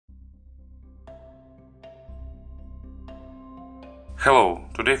Hello,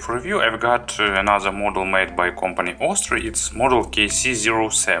 today for review I've got another model made by company Ostry. It's model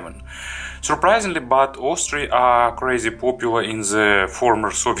KC07. Surprisingly, but Ostry are crazy popular in the former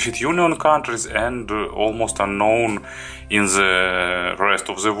Soviet Union countries and almost unknown in the rest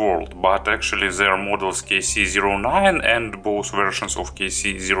of the world. But actually their models KC09 and both versions of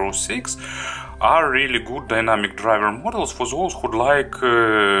KC06 are really good dynamic driver models for those who like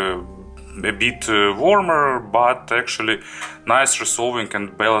a bit warmer but actually nice resolving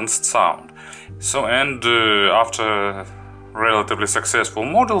and balanced sound. So after relatively successful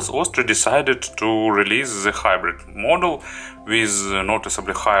models, Ostry decided to release the hybrid model with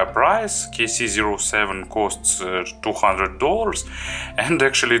noticeably higher price. KC07 costs $200, and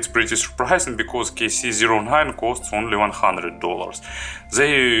actually it's pretty surprising because KC09 costs only $100.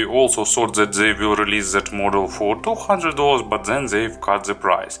 They also thought that they will release that model for $200, but then they've cut the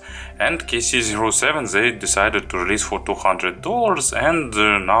price, and KC07 they decided to release for $200, and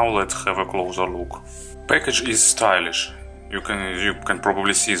now let's have a closer look. Package is stylish. You can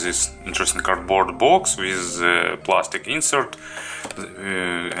probably see this interesting cardboard box with plastic insert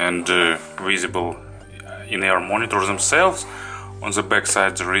and visible in-ear monitors themselves. On the back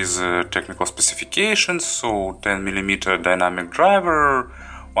side there is technical specifications, so 10mm dynamic driver,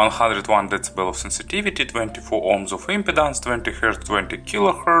 101 dB of sensitivity, 24 ohms of impedance, 20 Hz, 20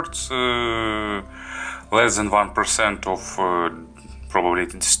 kHz, less than 1% of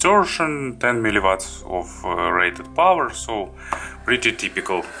probability distortion, 10 milliwatts of rated power, so pretty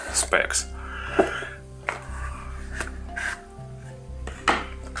typical specs.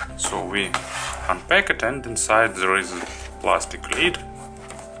 So we unpack it, and inside there is a plastic lid.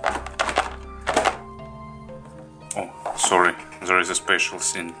 Oh, sorry, there is a special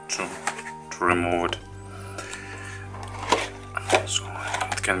thing to remove it, so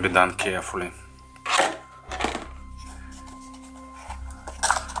it can be done carefully.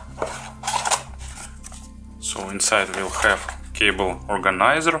 So inside we'll have cable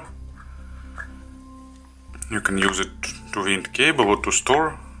organizer. You can use it to wind cable or to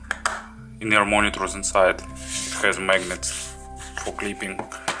store in-ear monitors inside. It has magnets for clipping.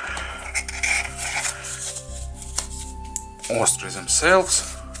 Ostry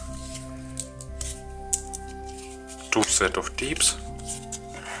themselves. Two set of tips.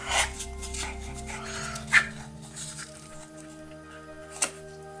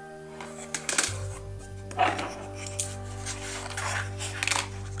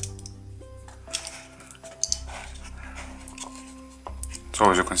 So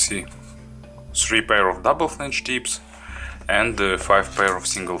as you can see, 3 pair of double flange tips and 5 pair of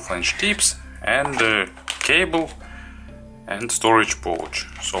single flange tips, and cable and storage pouch.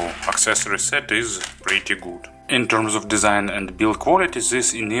 So accessory set is pretty good. In terms of design and build quality,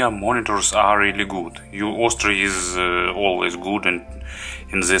 these in-ear monitors are really good. Ostry is always good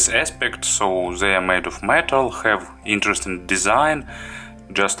in this aspect. So they are made of metal, have interesting design.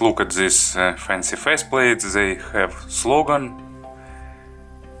 Just look at this fancy faceplates. They have slogan.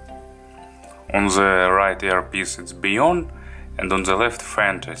 On the right earpiece it's Beyond, and on the left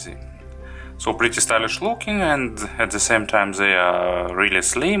Fantasy. So pretty stylish looking, and at the same time they are really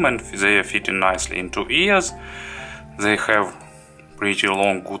slim and they are fitting nicely into ears. They have pretty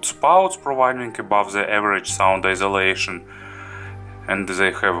long good spouts providing above the average sound isolation, and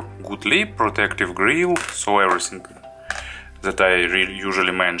they have good lip, protective grille, so everything that I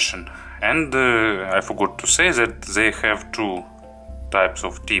usually mention. And I forgot to say that they have two types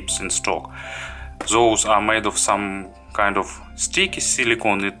of tips in stock. Those are made of some kind of sticky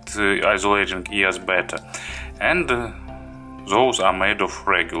silicone, isolating ears better, and those are made of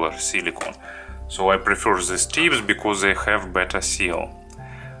regular silicone. So I prefer these tips because they have better seal.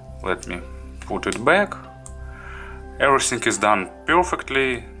 Let me put it back. Everything is done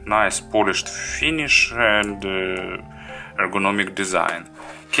perfectly, nice polished finish and ergonomic design.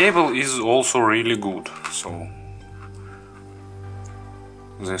 Cable is also really good, so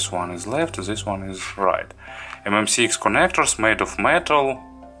this one is left, this one is right. MM6 connectors made of metal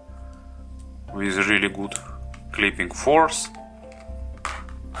with really good clipping force.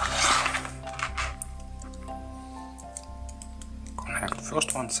 Connect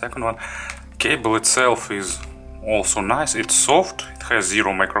first one, second one. Cable itself is also nice, it's soft, it has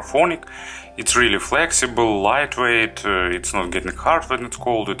zero microphonic, it's really flexible, lightweight, it's not getting hard when it's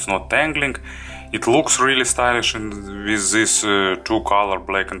cold, it's not tangling. It looks really stylish with this two-color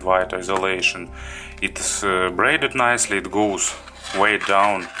black and white isolation. It's braided nicely, it goes way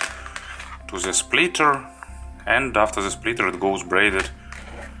down to the splitter, and after the splitter it goes braided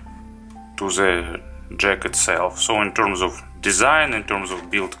to the jack itself. So in terms of design, in terms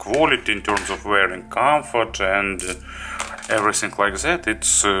of build quality, in terms of wearing comfort and everything like that,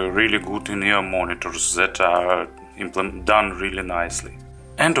 it's really good in-ear monitors that are done really nicely.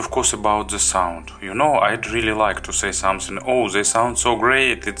 And of course about the sound. You know, I'd really like to say something, oh, they sound so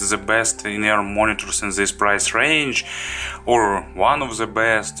great, it's the best in-ear monitors in this price range, or one of the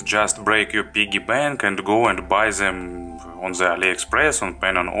best, just break your piggy bank and go and buy them on the AliExpress, on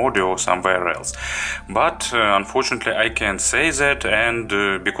Pen and Audio, or somewhere else. But unfortunately I can't say that, and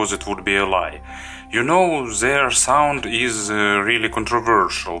because it would be a lie. You know, their sound is really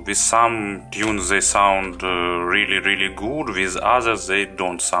controversial. With some tunes they sound really good, with others they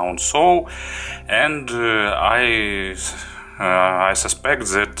don't sound so, and I suspect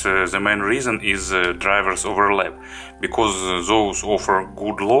that the main reason is drivers overlap, because those offer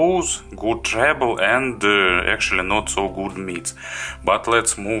good lows, good treble, and actually not so good mids. But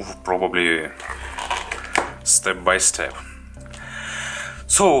let's move probably step by step.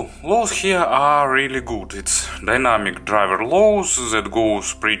 So, lows here are really good. It's dynamic driver lows that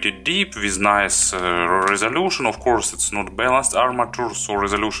goes pretty deep with nice resolution. Of course, it's not balanced armature, so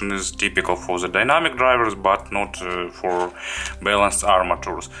resolution is typical for the dynamic drivers, but not for balanced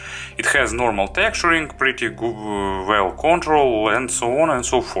armatures. It has normal texturing, pretty good, well control, and so on and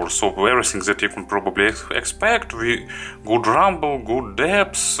so forth. So everything that you can probably expect, with good rumble, good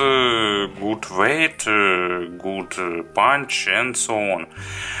depth, good weight, good punch, and so on.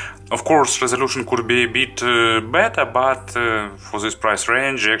 Of course, resolution could be a bit better, but for this price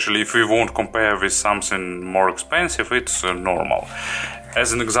range, actually, if we won't compare with something more expensive, it's normal.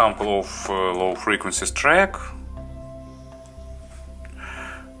 As an example of low frequencies track,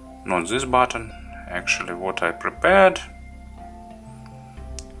 not this button, actually what I prepared,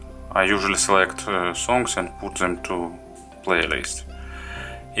 I usually select songs and put them to playlist.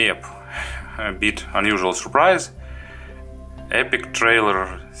 Yep, a bit unusual surprise. Epic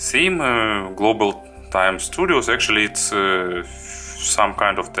trailer theme, Global Time Studios. Actually, it's some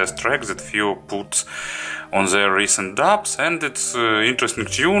kind of test track that Fio put on their recent dubs, and it's interesting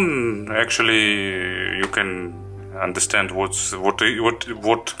tune. Actually, you can understand what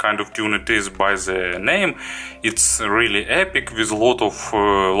kind of tune it is by the name. It's really epic with a lot of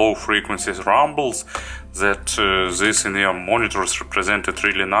low frequencies rumbles that this in-ear monitors represented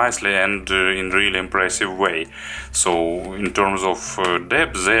really nicely and in really impressive way. So in terms of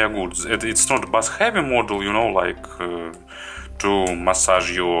depth, they are good. It's not bass heavy model, you know, like to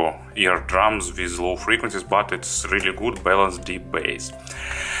massage your eardrums with low frequencies, but it's really good balanced deep bass.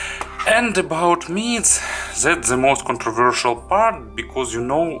 And about mids, that's the most controversial part, because you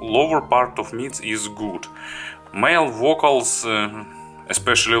know, lower part of mids is good. Male vocals,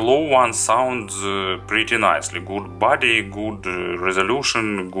 especially low ones, sound pretty nicely. Good body, good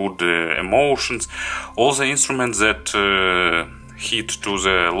resolution, good emotions. All the instruments that hit to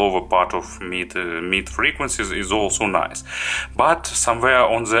the lower part of mid frequencies is also nice. But somewhere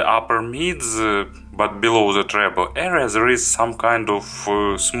on the upper mids, but below the treble area, there is some kind of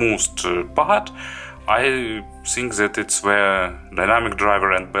smoothed part. I think that it's where dynamic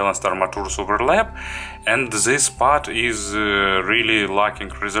driver and balanced armatures overlap, and this part is really lacking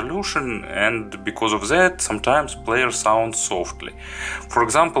resolution, and because of that sometimes players sound softly. For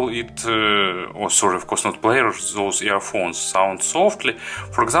example, of course not players, those earphones sound softly.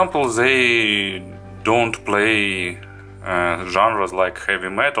 For example, they don't play genres like heavy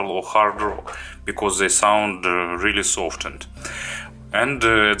metal or hard rock, because they sound really softened. And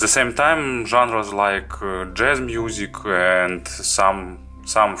at the same time, genres like jazz music and some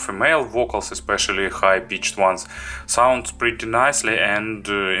female vocals, especially high-pitched ones, sound pretty nicely and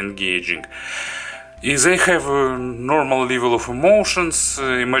engaging. They have a normal level of emotions.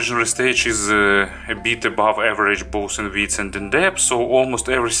 Imaginary stage is a bit above average both in width and in depth, so almost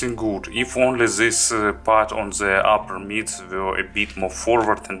everything good, if only this part on the upper mids were a bit more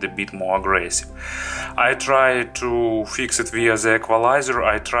forward and a bit more aggressive. I tried to fix it via the equalizer.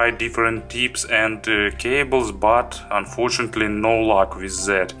 I tried different tips and cables, but unfortunately no luck with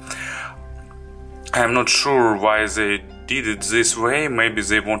that. I'm not sure why they did it this way. Maybe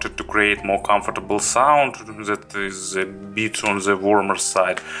they wanted to create more comfortable sound that is a bit on the warmer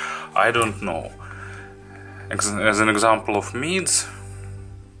side. I don't know. As an example of mids,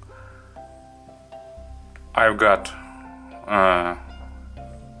 I've got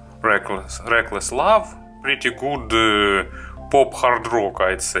Reckless Love, pretty good pop hard rock,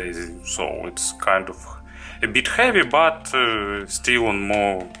 I'd say. So it's kind of a bit heavy, but still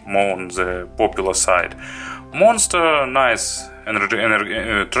more on the popular side. Monster, nice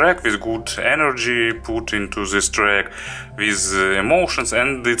track with good energy put into this track, with emotions,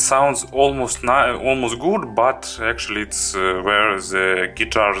 and it sounds almost good, but actually it's where the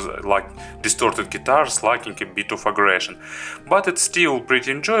guitars, like distorted guitars, lacking a bit of aggression. But it's still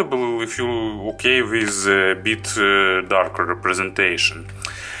pretty enjoyable if you're okay with a bit darker representation.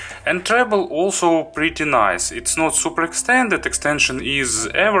 And treble also pretty nice. It's not super extended, extension is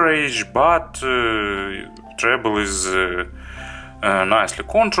average, but treble is nicely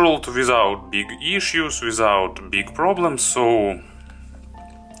controlled without big issues, without big problems. So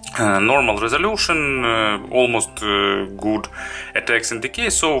normal resolution, almost good attacks and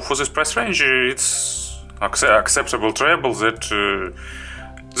decay. So for this price range, it's acceptable treble that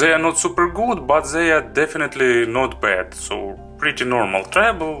they are not super good, but they are definitely not bad. So pretty normal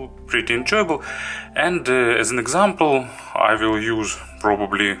treble, pretty enjoyable. And as an example, I will use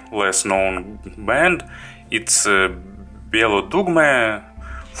probably less known band. It's Bijelo Dugme,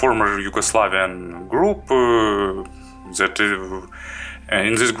 former Yugoslavian group that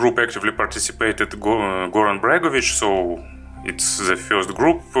in this group actively participated Goran Bregovic, so it's the first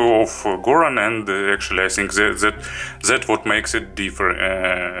group of Goran, and actually I think that what makes it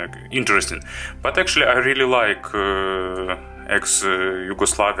interesting. But actually I really like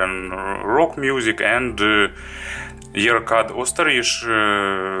ex-Yugoslavian rock music, and Yerkad Ostarish,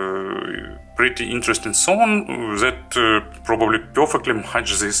 pretty interesting song that probably perfectly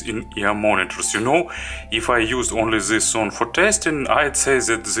matches this in ear monitors. You know, if I used only this song for testing, I'd say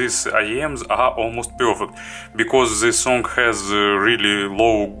that these IEMs are almost perfect, because this song has really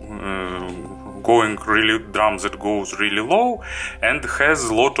low going drums that goes really low, and has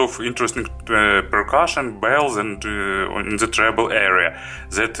a lot of interesting percussion, bells, and in the treble area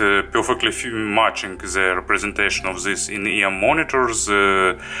that perfectly matching the representation of this in ear monitors,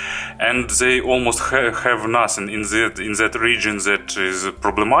 and they almost have nothing in that region that is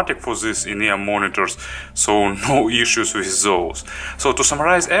problematic for this in ear monitors, so no issues with those. So to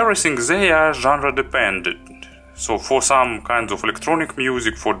summarize everything, they are genre dependent. So for some kind of electronic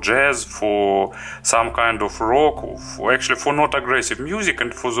music, for jazz, for some kind of rock, actually for not aggressive music,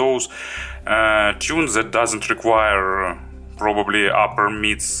 and for those tunes that doesn't require probably upper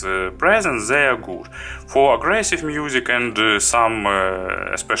mids presence, they are good. For aggressive music and some,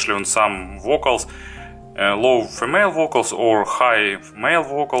 especially on some vocals, low female vocals or high male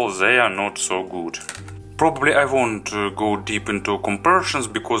vocals, they are not so good. Probably I won't go deep into comparisons,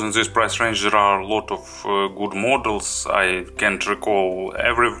 because in this price range there are a lot of good models. I can't recall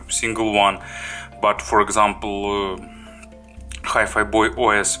every single one, but for example Hi-Fi Boy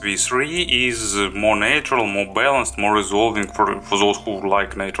OS V3 is more natural, more balanced, more resolving for those who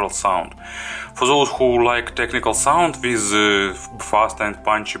like natural sound. For those who like technical sound with fast and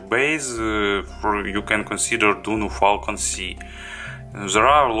punchy bass, you can consider Dunu Falcon C. There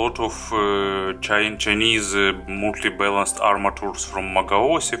are a lot of Chinese multi-balanced armatures from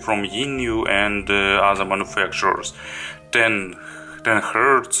Magaosi, from Yinyu, and other manufacturers. 10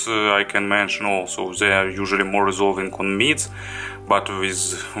 Hz I can mention also. They are usually more resolving on mids, but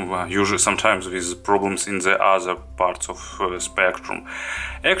with usually sometimes with problems in the other parts of spectrum.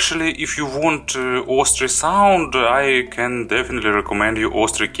 Actually, if you want Ostry sound, I can definitely recommend you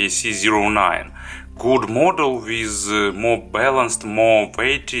Ostry KC09. Good model with more balanced, more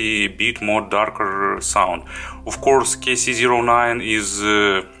weighty, bit more darker sound. Of course, KC09 is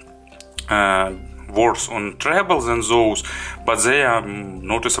worse on treble than those, but they are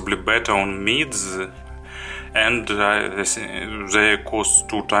noticeably better on mids, and they cost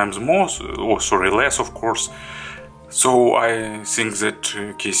 2 times more, less of course. So I think that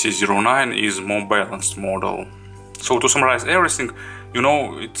KC09 is more balanced model. So to summarize everything, you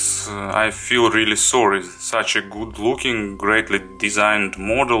know, I feel really sorry. Such a good looking, greatly designed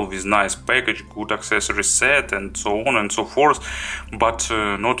model with nice package, good accessory set, and so on and so forth, but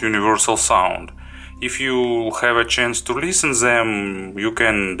not universal sound. If you have a chance to listen them, you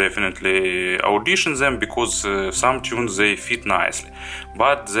can definitely audition them, because some tunes they fit nicely,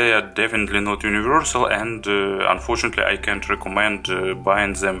 but they are definitely not universal, and unfortunately I can't recommend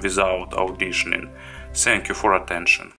buying them without auditioning. Thank you for attention.